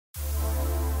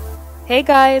Hey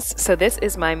guys, so this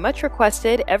is my much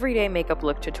requested everyday makeup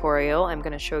look tutorial. I'm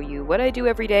going to show you what I do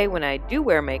every day when I do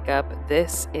wear makeup.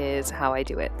 This is how I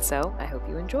do it, so I hope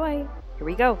you enjoy. Here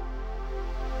we go.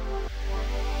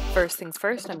 First things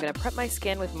first, I'm going to prep my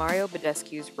skin with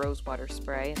Badescu's Rosewater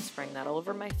spray and spraying that all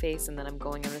over my face, and then I'm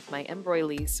going in with my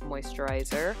Embryolisse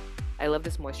moisturizer. I love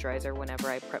this moisturizer whenever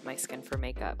I prep my skin for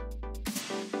makeup.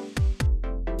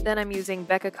 Then I'm using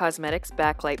Becca Cosmetics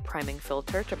Backlight Priming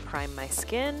Filter to prime my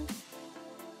skin.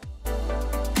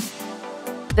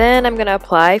 Then I'm going to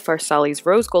apply Farsali's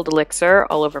Rose Gold Elixir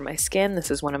all over my skin. This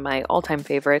is one of my all-time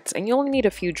favorites, and you only need a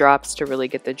few drops to really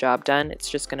get the job done. It's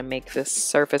just going to make this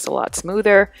surface a lot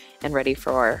smoother and ready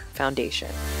for our foundation.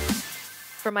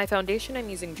 For my foundation, I'm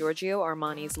using Giorgio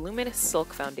Armani's Luminous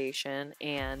Silk Foundation,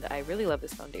 and I really love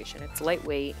this foundation. It's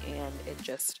lightweight, and it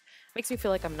just makes me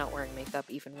feel like I'm not wearing makeup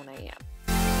even when I am.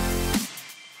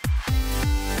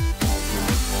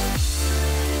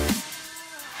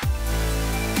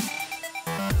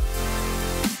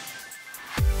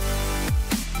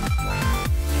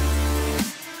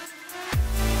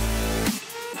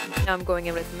 Now I'm going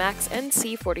in with MAC's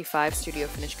NC45 Studio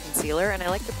Finish Concealer, and I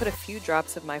like to put a few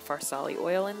drops of my Farsali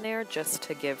oil in there just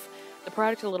to give the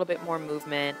product a little bit more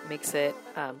movement, makes it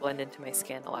blend into my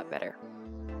skin a lot better.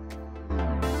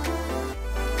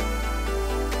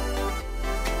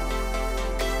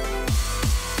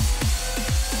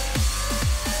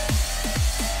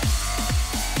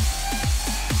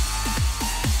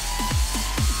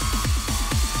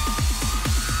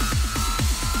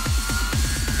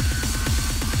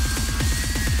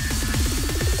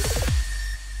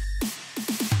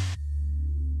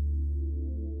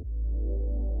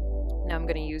 Now I'm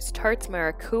going to use Tarte's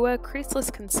Maracujá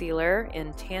Creaseless Concealer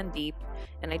in Tan Deep,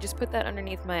 and I just put that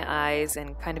underneath my eyes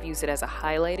and kind of use it as a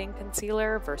highlighting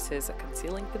concealer versus a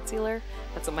concealing concealer.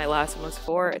 That's what my last one was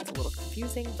for. It's a little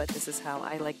confusing, but this is how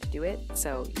I like to do it.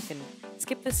 So you can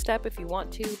skip this step if you want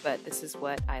to, but this is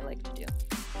what I like to do.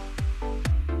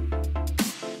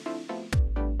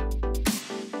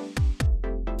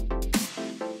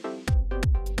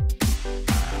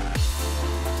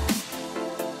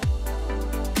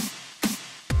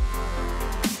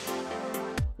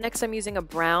 Next, I'm using a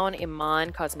brown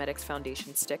Iman Cosmetics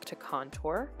foundation stick to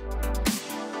contour.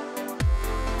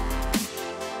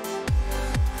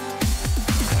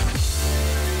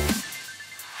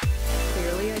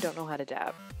 Clearly, I don't know how to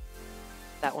dab.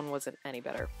 That one wasn't any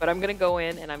better. But I'm going to go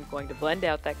in and I'm going to blend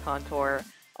out that contour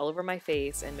all over my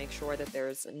face and make sure that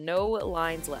there's no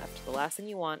lines left. The last thing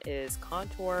you want is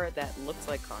contour that looks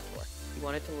like contour. You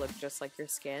want it to look just like your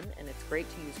skin, and it's great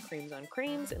to use creams on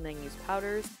creams and then use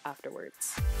powders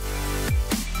afterwards.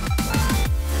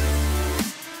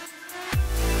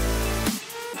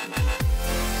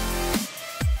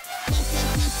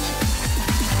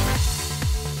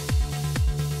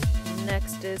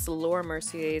 Next is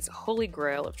Mercier's Holy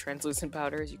Grail of translucent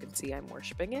powders. You can see I'm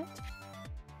worshipping it.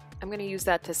 I'm going to use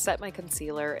that to set my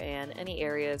concealer and any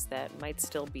areas that might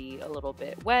still be a little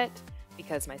bit wet.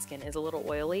 Because my skin is a little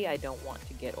oily, I don't want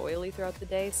to get oily throughout the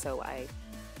day, so I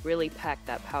really pack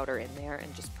that powder in there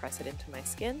and just press it into my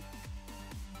skin.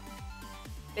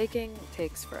 Baking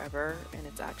takes forever, and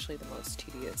it's actually the most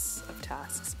tedious of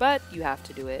tasks, but you have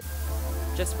to do it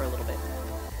just for a little bit.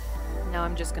 Now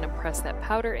I'm just going to press that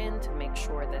powder in to make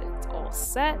sure that it's all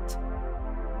set.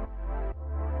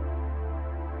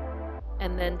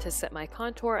 And then to set my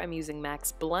contour, I'm using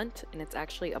MAC's Blunt, and it's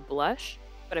actually a blush,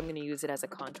 but I'm going to use it as a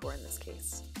contour in this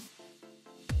case.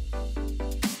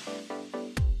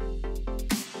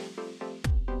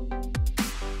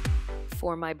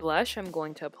 For my blush, I'm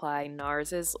going to apply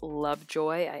NARS's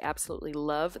Lovejoy. I absolutely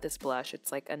love this blush.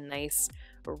 It's like a nice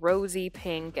rosy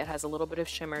pink. It has a little bit of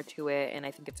shimmer to it, and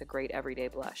I think it's a great everyday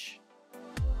blush.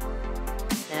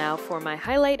 Now for my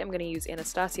highlight, I'm going to use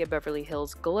Anastasia Beverly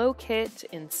Hills Glow Kit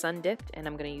in Sundipped, and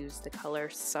I'm going to use the color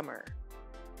Summer.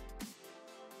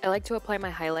 I like to apply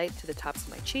my highlight to the tops of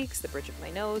my cheeks, the bridge of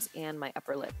my nose, and my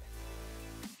upper lip.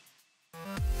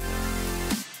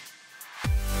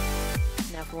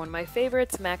 Now for one of my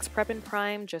favorites, MAC's Prep and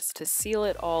Prime, just to seal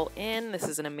it all in. This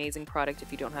is an amazing product.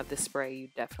 If you don't have this spray, you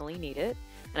definitely need it.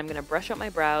 And I'm going to brush up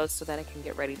my brows so that I can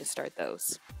get ready to start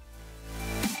those.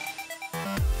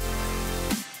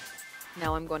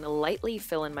 Now I'm going to lightly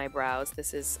fill in my brows.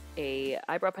 This is a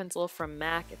eyebrow pencil from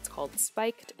MAC. It's called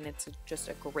Spiked, and it's just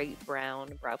a great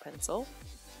brown brow pencil.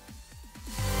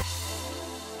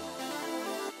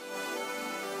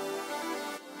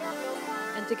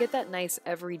 And to get that nice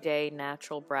everyday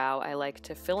natural brow, I like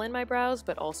to fill in my brows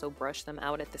but also brush them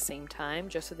out at the same time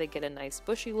just so they get a nice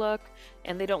bushy look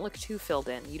and they don't look too filled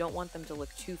in. You don't want them to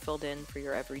look too filled in for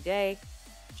your everyday.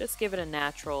 just give it a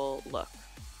natural look.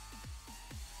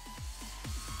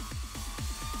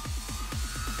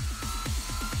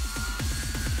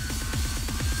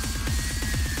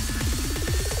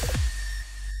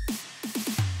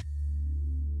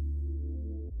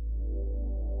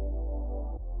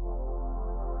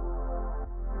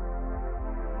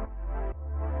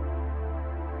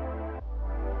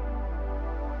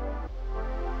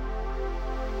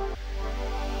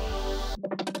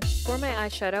 For my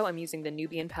eyeshadow, I'm using the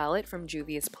Nubian palette from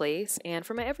Juvia's Place, and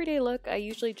for my everyday look, I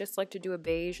usually just like to do a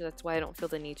beige. That's why I don't feel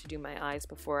the need to do my eyes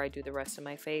before I do the rest of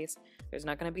my face. There's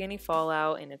not going to be any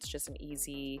fallout, and it's just an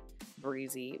easy,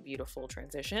 breezy, beautiful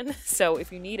transition. So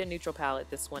if you need a neutral palette,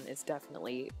 this one is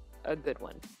definitely a good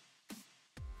one.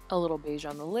 A little beige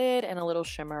on the lid and a little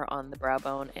shimmer on the brow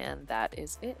bone, and that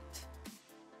is it.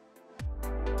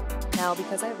 Now,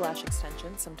 because I have lash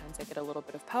extensions, sometimes I get a little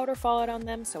bit of powder fallout on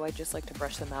them, so I just like to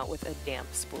brush them out with a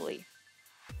damp spoolie.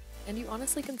 And you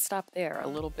honestly can stop there. A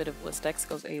little bit of Blistex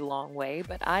goes a long way,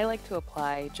 but I like to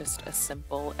apply just a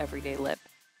simple everyday lip.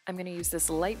 I'm going to use this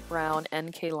light brown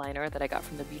NK liner that I got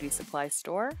from the beauty supply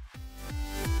store.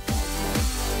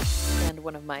 And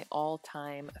one of my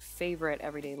all-time favorite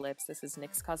everyday lips, this is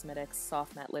NYX Cosmetics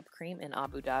Soft Matte Lip Cream in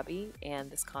Abu Dhabi,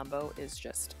 and this combo is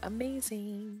just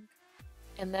amazing.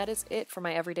 And that is it for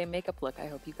my everyday makeup look. I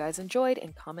hope you guys enjoyed,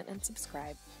 and comment and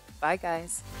subscribe. Bye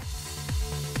guys!